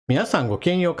皆さんごき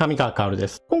げんよう、上川薫で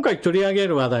す。今回取り上げ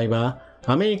る話題は、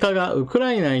アメリカがウク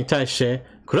ライナに対して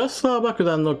クラスター爆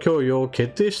弾の供与を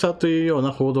決定したというよう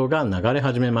な報道が流れ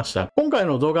始めました。今回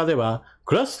の動画では、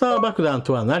クラスター爆弾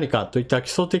とは何かといった基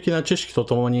礎的な知識と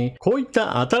ともに、こういっ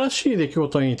た新しい出来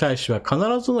事に対しては必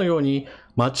ずのように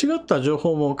間違った情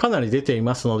報もかなり出てい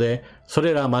ますので、そ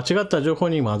れら間違った情報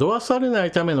に惑わされな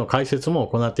いための解説も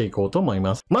行っていこうと思い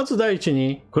ます。まず第一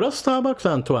に、クラスター爆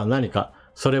弾とは何か。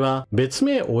それは別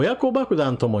名親子爆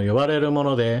弾とも呼ばれるも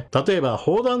ので、例えば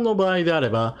砲弾の場合であれ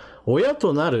ば、親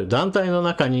となる団体の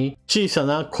中に小さ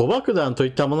な小爆弾とい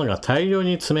ったものが大量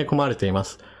に詰め込まれていま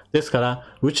す。ですから、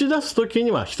撃ち出す時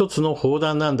には一つの砲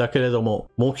弾なんだけれども、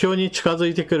目標に近づ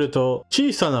いてくると、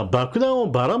小さな爆弾を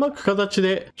ばらまく形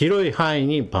で広い範囲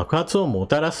に爆発をも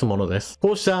たらすものです。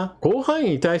こうした広範囲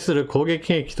に対する攻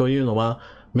撃兵器というのは、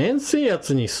面制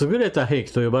圧に優れた兵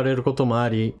器と呼ばれることもあ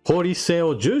り、効率性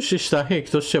を重視した兵器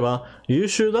としては優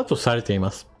秀だとされてい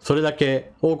ます。それだ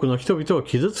け多くの人々を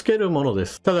傷つけるもので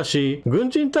す。ただし、軍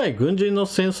人対軍人の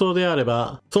戦争であれ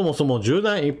ば、そもそも銃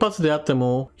弾一発であって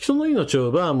も人の命を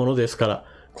奪うものですから、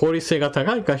効率性が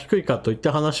高いか低いかといっ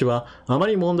た話はあま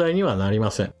り問題にはなり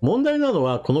ません。問題なの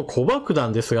はこの小爆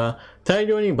弾ですが、大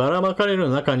量にばらまかれる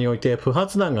中において不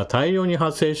発弾が大量に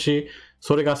発生し、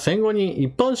それが戦後に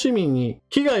一般市民に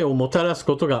危害をもたらす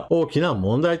ことが大きな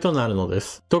問題となるので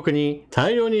す。特に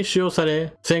大量に使用さ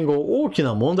れ、戦後大き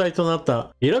な問題となっ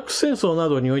たイラク戦争な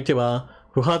どにおいては、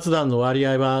不発弾の割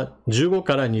合は15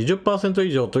から 20%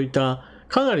 以上といった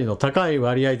かなりの高い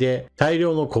割合で大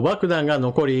量の小爆弾が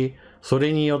残り、そ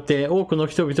れによって多くの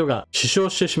人々が死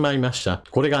傷してしまいました。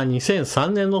これが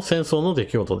2003年の戦争の出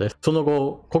来事です。その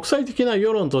後、国際的な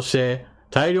世論として、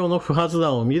大量の不発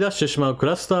弾を生み出してしまうク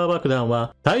ラスター爆弾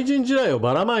は対人地雷を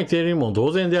ばらまいているにも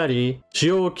同然であり、使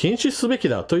用を禁止すべき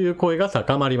だという声が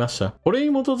高まりました。これ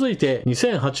に基づいて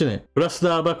2008年、クラス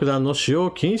ター爆弾の使用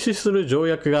を禁止する条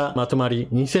約がまとまり、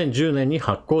2010年に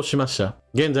発効しました。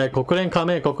現在国連加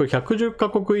盟国110カ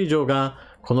国以上が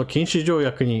この禁止条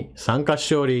約に参加し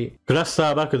ており、クラス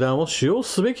ター爆弾を使用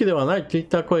すべきではないといっ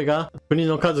た声が国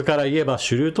の数から言えば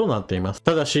主流となっています。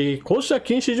ただし、こうした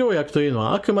禁止条約というの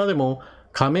はあくまでも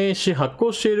加盟し発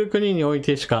効している国におい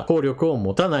てしか効力を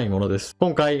持たないものです。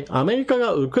今回、アメリカ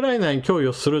がウクライナに供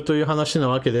与するという話な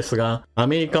わけですが、ア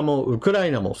メリカもウクラ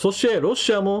イナも、そしてロ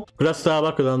シアもクラスター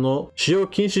爆弾の使用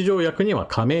禁止条約には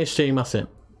加盟していません。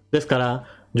ですから、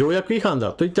条約違反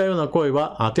だといったような声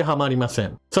は当てはまりませ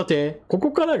ん。さて、こ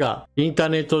こからがインター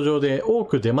ネット上で多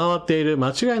く出回っている間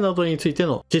違いなどについて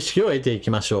の知識を得てい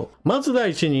きましょう。まず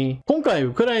第一に、今回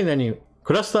ウクライナに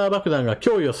クラスター爆弾が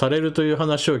供与されるという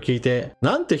話を聞いて、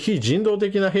なんて非人道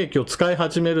的な兵器を使い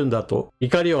始めるんだと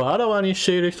怒りをあらわにし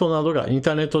ている人などがイン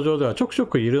ターネット上ではちょくちょ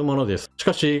くいるものです。し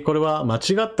かし、これは間違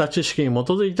った知識に基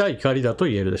づいた怒りだと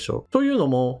言えるでしょう。というの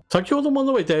も、先ほども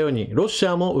述べたように、ロシ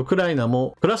アもウクライナ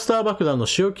もクラスター爆弾の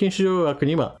使用禁止条約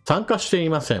には参加してい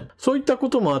ません。そういったこ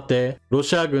ともあって、ロ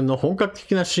シア軍の本格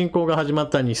的な侵攻が始まっ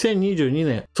た2022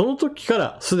年、その時か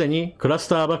らすでにクラス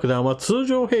ター爆弾は通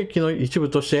常兵器の一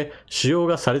部として使用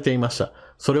がされていました。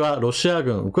それはロシア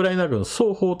軍、ウクライナ軍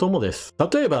双方ともです。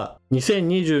例えば、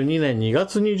2022年2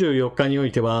月24日にお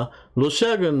いては、ロシ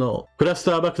ア軍のクラス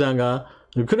ター爆弾が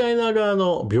ウクライナ側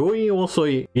の病院を襲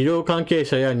い、医療関係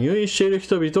者や入院している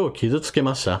人々を傷つけ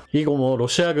ました。以後もロ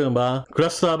シア軍はク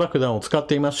ラスター爆弾を使っ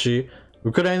ていますし、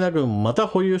ウクライナ軍もまた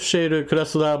保有しているクラ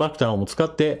スター爆弾を使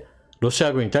って、ロシ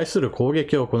ア軍に対する攻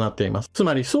撃を行っています。つ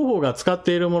まり双方が使っ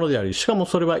ているものであり、しかも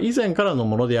それは以前からの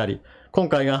ものであり、今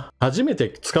回が初めて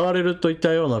使われるといっ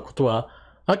たようなことは、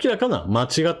明らかな間違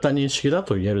った認識だ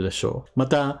と言えるでしょう。ま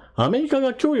た、アメリカ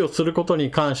が供与すること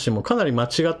に関してもかなり間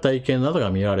違った意見など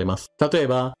が見られます。例え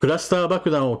ば、クラスター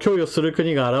爆弾を供与する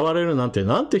国が現れるなん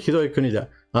てひどい国だ。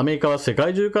アメリカは世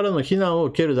界中からの非難を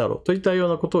受けるだろうといったよう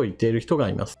なことを言っている人が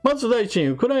います。まず第一に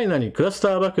ウクライナにクラスタ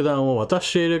ー爆弾を渡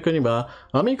している国は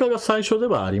アメリカが最初で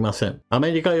はありません。ア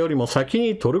メリカよりも先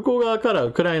にトルコ側から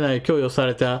ウクライナへ供与さ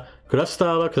れたクラスタ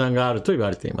ー爆弾があると言わ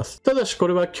れています。ただしこ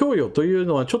れは供与という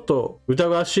のはちょっと疑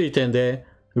わしい点で、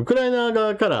ウクライナ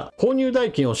側から購入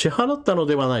代金を支払ったの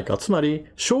ではないか、つまり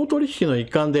商取引の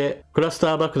一環でクラス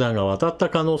ター爆弾が渡った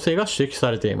可能性が指摘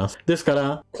されています。ですか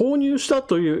ら、購入した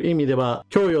という意味では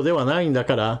供与ではないんだ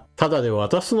から、ただで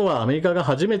渡すのはアメリカが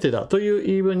初めてだという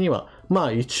言い分には、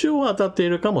一応当たってい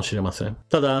るかもしれません。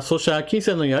ただ、そうした金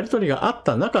銭のやり取りがあっ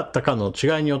たなかったかの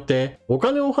違いによって、お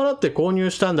金を払って購入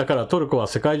したんだからトルコは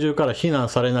世界中から非難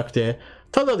されなくて、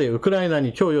ただでウクライナ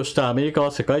に供与したアメリカ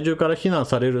は世界中から非難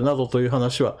されるなどという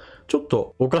話はちょっ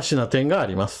とおかしな点があ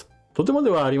ります。とてもで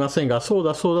はありませんが、そう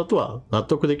だそうだとは納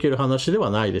得できる話では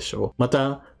ないでしょう。ま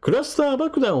た、クラスター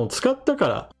爆弾を使ったか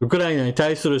ら、ウクライナに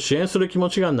対する支援する気持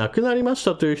ちがなくなりまし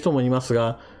たという人もいます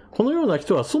が、このような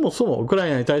人はそもそもウクラ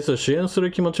イナに対する支援す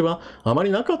る気持ちはあま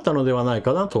りなかったのではない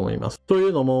かなと思います。とい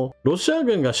うのも、ロシア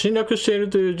軍が侵略している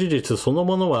という事実その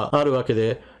ものはあるわけ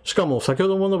で、しかも先ほ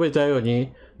ども述べたよう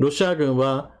に、ロシア軍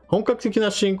は本格的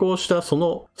な侵攻をしたそ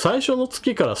の最初の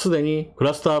月からすでにク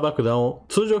ラスター爆弾を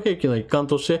通常兵器の一環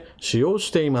として使用し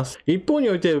ています。一方に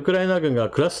おいてウクライナ軍が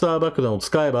クラスター爆弾を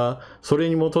使えば、それ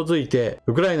に基づいて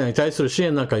ウクライナに対する支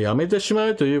援なんかやめてしま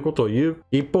えということを言う。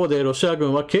一方でロシア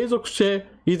軍は継続して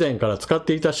以前から使っ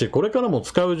ていたし、これからも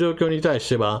使う状況に対し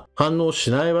ては反応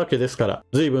しないわけですから、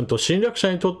随分と侵略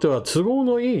者にとっては都合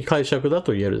のいい解釈だ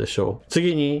と言えるでしょう。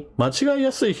次に、間違い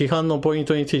やすい批判のポイン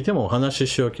トについてもお話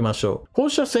ししておきましょう。こう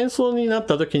した戦争になっ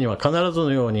た時には必ず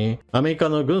のように、アメリカ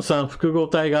の軍産複合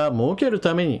体が儲ける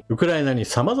ために、ウクライナに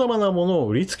様々なものを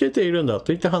売りつけているんだ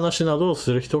といった話などを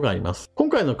する人がいます。今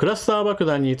回のクラスター爆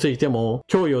弾についても、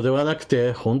供与ではなく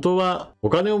て、本当はお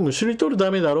金をむしり取る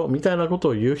ためだろみたいなこと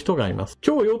を言う人がいます。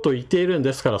供与と言っているん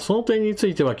ですから、その点につ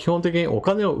いては基本的にお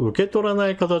金を受け取らな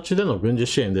い形での軍事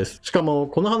支援です。しかも、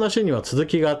この話には続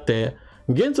きがあって、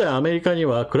現在アメリカに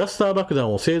はクラスター爆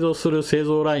弾を製造する製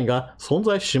造ラインが存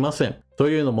在しません。と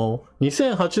いうのも、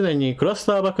2008年にクラス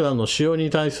ター爆弾の使用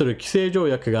に対する規制条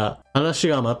約が話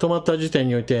がまとまった時点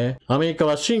において、アメリカ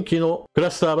は新規のクラ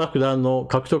スター爆弾の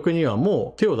獲得には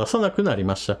もう手を出さなくなり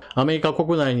ました。アメリカ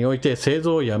国内において製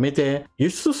造をやめて、輸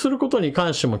出することに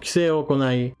関しても規制を行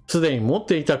い、すでに持っ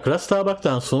ていたクラスター爆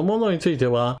弾そのものについて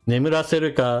は、眠らせ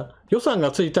るか、予算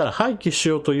がついたら廃棄し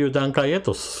ようという段階へ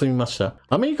と進みました。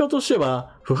アメリカとして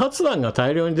は、不発弾が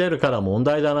大量に出るから問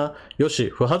題だな。よし、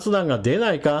不発弾が出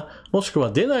ないか、もしく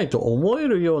は出ないと思え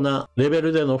るようなレベ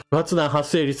ルでの不発弾発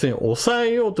生率に抑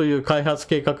えようという開発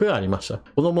計画がありました。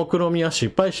この目論みは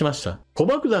失敗しました。小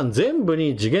爆弾全部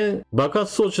に時限爆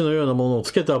発装置のようなものを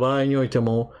つけた場合において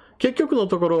も、結局の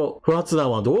ところ、不発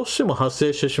弾はどうしても発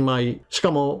生してしまい、し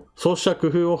かも、そうした工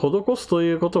夫を施すと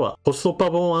いうことは、コストパ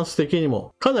フォーマンス的に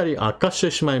もかなり悪化して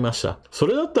しまいました。そ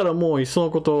れだったらもういっその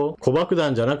ことを、小爆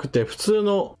弾じゃなくて普通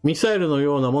のミサイルの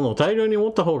ようなものを大量に持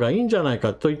った方がいいんじゃない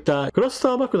かといったクラス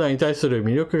ター爆弾に対する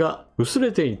魅力が薄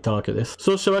れていったわけです。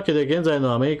そうしたわけで現在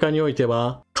のアメリカにおいて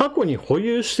は、過去に保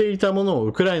有していたものを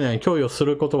ウクライナに供与す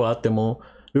ることはあっても、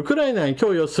ウクライナに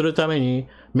供与するために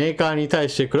メーカーに対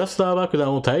してクラスター爆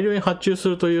弾を大量に発注す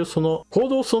るというその行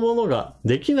動そのものが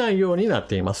できないようになっ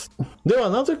ています。では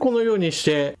なぜこのようにし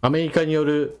てアメリカによ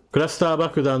るクラスター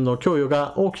爆弾の供与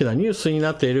が大きなニュースに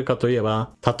なっているかといえば、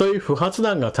たとえ不発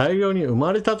弾が大量に生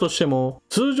まれたとしても、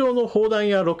通常の砲弾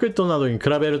やロケットなどに比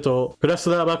べると、クラ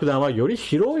スター爆弾はより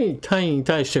広い範囲に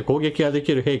対して攻撃がで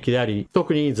きる兵器であり、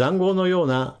特に塹壕のよう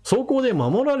な装甲で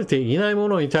守られていないも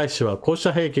のに対しては、こうし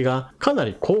た兵器がかな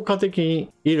り効果的に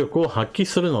威力を発揮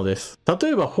するのです。例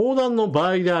えば砲弾の場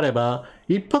合であれば、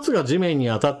一発が地面に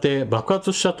当たって爆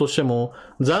発したとしても、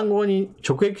塹壕に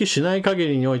直撃しない限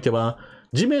りにおいては、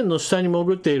地面の下に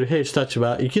潜っている兵士たち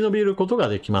は生き延びることが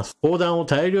できます。砲弾を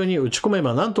大量に撃ち込め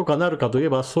ば何とかなるかといえ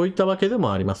ばそういったわけで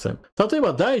もありません。例え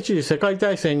ば第一次世界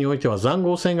大戦においては塹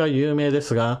壕戦が有名で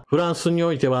すが、フランスに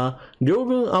おいては両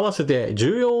軍合わせて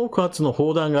14億発の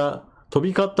砲弾が飛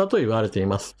び交ったと言われてい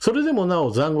ます。それでもな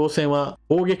お塹壕戦は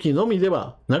砲撃のみで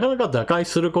はなかなか打開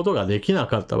することができな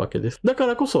かったわけです。だか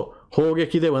らこそ砲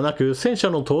撃ではなく戦車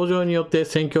の登場によって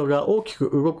戦況が大きく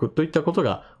動くといったこと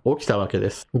が起きたわけで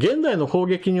す。現代の砲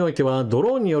撃においてはド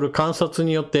ローンによる観察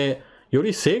によってよ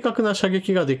り正確な射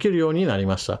撃ができるようになり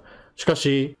ました。しか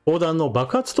し、砲弾の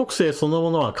爆発特性その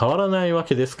ものは変わらないわ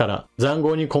けですから、塹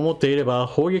壕にこもっていれば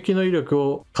砲撃の威力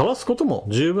をかわすことも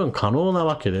十分可能な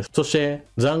わけです。そして、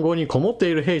塹壕にこもって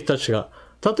いる兵士たちが、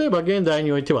例えば現代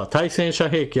においては対戦車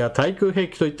兵器や対空兵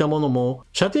器といったものも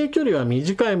射程距離は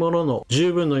短いものの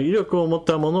十分の威力を持っ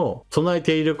たものを備え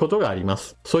ていることがありま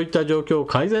す。そういった状況を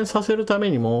改善させるため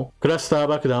にもクラスター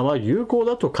爆弾は有効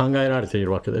だと考えられてい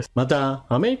るわけです。また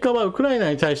アメリカはウクライ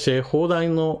ナに対して砲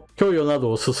弾の供与な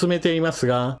どを進めています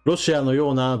が、ロシアの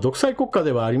ような独裁国家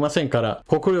ではありませんから、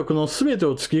国力の全て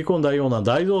をつぎ込んだような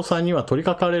大増産には取り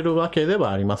掛かれるわけで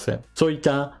はありません。そういっ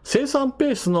た生産ペ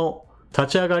ースの立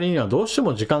ち上がりにはどうして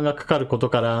も時間がかかること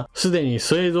から、すでに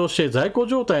製造して在庫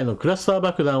状態のクラスター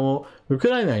爆弾をウク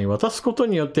ライナに渡すこと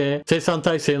によって生産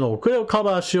体制の遅れをカ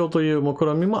バーしようという目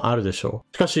論みもあるでしょ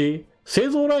う。しかし、製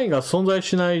造ラインが存在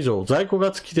しない以上、在庫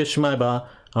が尽きてしまえば、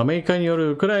アメリカによ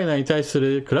るウクライナに対す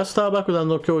るクラスター爆弾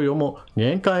の供与も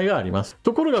限界があります。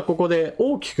ところがここで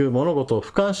大きく物事を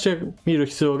俯瞰してみる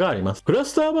必要があります。クラ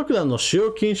スター爆弾の使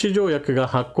用禁止条約が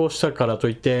発効したからと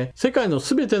いって、世界の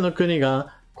全ての国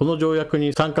がこの条約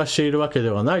に参加しているわけで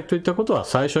はないといったことは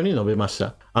最初に述べまし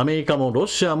た。アメリカもロ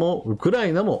シアもウクラ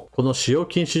イナもこの使用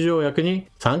禁止条約に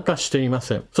参加していま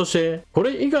せん。そしてこ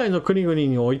れ以外の国々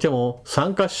においても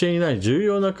参加していない重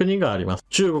要な国があります。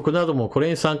中国などもこ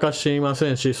れに参加していませ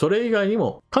んし、それ以外に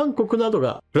も韓国など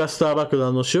がクラスター爆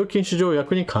弾の使用禁止条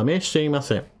約に加盟していま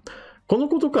せん。この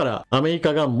ことからアメリ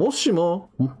カがもしも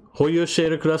保有してい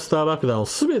るクラスター爆弾を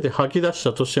全て吐き出し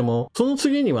たとしても、その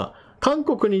次には韓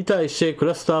国に対してク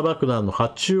ラスター爆弾の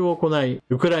発注を行い、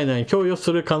ウクライナに供与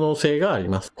する可能性があり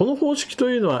ます。この方式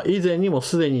というのは以前にも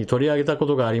すでに取り上げたこ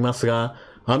とがありますが、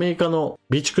アメリカの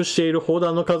備蓄している砲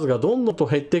弾の数がどんどんと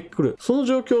減ってくる。その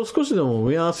状況を少しでも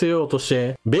見合わせようとし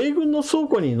て、米軍の倉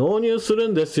庫に納入する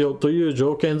んですよという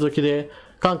条件付きで、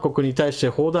韓国に対して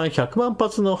砲弾100万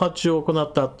発の発注を行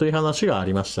ったという話があ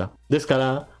りました。ですか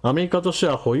ら、アメリカとして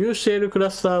は保有しているクラ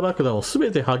スター爆弾を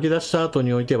全て吐き出した後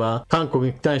においては、韓国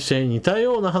に対して似た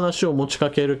ような話を持ち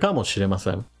かけるかもしれませ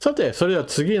ん。さて、それでは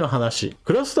次の話。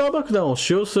クラスター爆弾を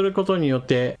使用することによっ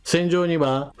て、戦場に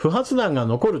は不発弾が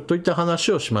残るといった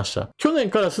話をしました。去年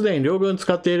からすでに両軍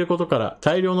使っていることから、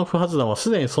大量の不発弾は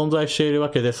すでに存在しているわ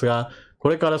けですが、こ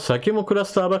れから先もクラ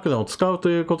スター爆弾を使うと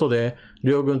いうことで、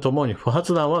両軍ともに不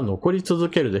発弾は残り続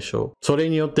けるでしょう。それ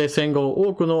によって戦後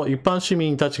多くの一般市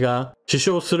民たちが死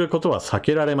傷することは避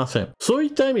けられません。そうい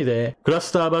った意味で、クラ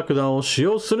スター爆弾を使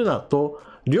用するなと、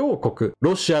両国、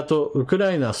ロシアとウク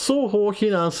ライナ双方を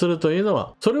非難するというの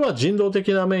は、それは人道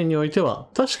的な面においては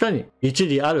確かに一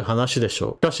理ある話でし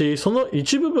ょう。しかし、その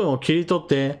一部分を切り取っ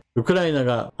て、ウクライナ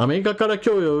がアメリカから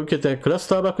供与を受けてクラス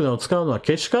ター爆弾を使うのは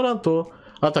けしからんと、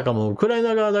あたかもウクライ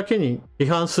ナ側だけに批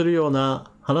判するよう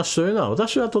な話というのは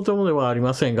私はとてもではあり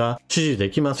ませんが、支持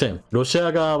できません。ロシ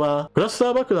ア側はクラスタ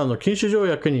ー爆弾の禁止条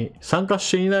約に参加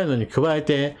していないのに加え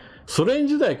て、ソ連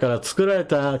時代から作られ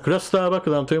たクラスター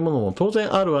爆弾というものも当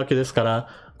然あるわけですから、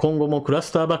今後もクラ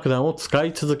スター爆弾を使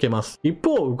い続けます。一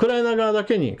方、ウクライナ側だ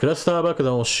けにクラスター爆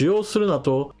弾を使用するな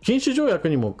と、禁止条約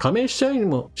にも加盟していないに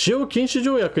も、使用禁止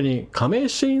条約に加盟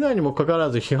していないにもかかわら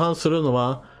ず批判するの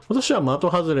は、私は的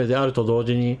外れであると同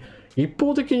時に、一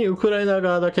方的にウクライナ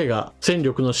側だけが戦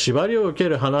力の縛りを受け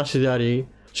る話であり、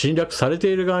侵略され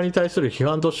ている側に対する批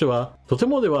判としては、とて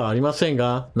もではありません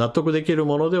が、納得できる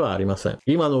ものではありません。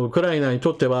今のウクライナに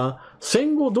とっては、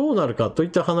戦後どうなるかといっ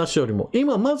た話よりも、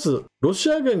今まず、ロ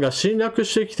シア軍が侵略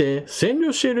してきて占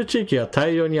領している地域が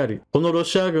大量にあり、このロ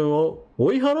シア軍を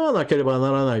追い払わなければ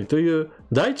ならないという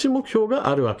第一目標が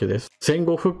あるわけです。戦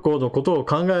後復興のことを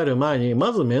考える前に、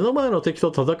まず目の前の敵と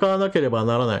戦わなければ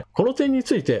ならない。この点に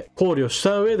ついて考慮し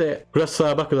た上で、クラス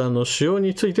ター爆弾の使用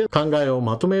について考えを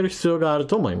まとめる必要がある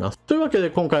と思います。というわけ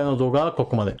で今回の動画はこ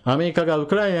こまで。アメリカがウ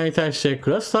クライナに対してク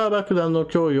ラスター爆弾の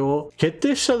供与を決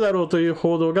定しただろうという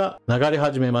報道が流れ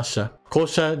始めました。こう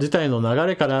した事態の流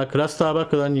れからクラスター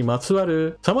爆弾にまつわ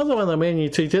る様々な面に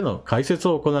ついての解説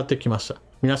を行ってきました。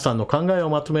皆さんの考えを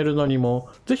まとめるのにも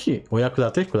ぜひお役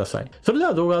立てください。それで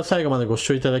は動画を最後までご視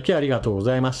聴いただきありがとうご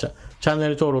ざいました。チャンネ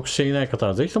ル登録していない方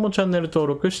はぜひともチャンネル登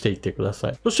録していってくださ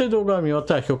い。そして動画を見終わっ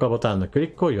たら評価ボタンのクリ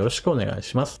ックをよろしくお願い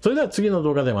します。それでは次の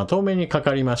動画でまたお目にか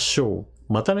かりましょ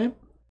う。またね。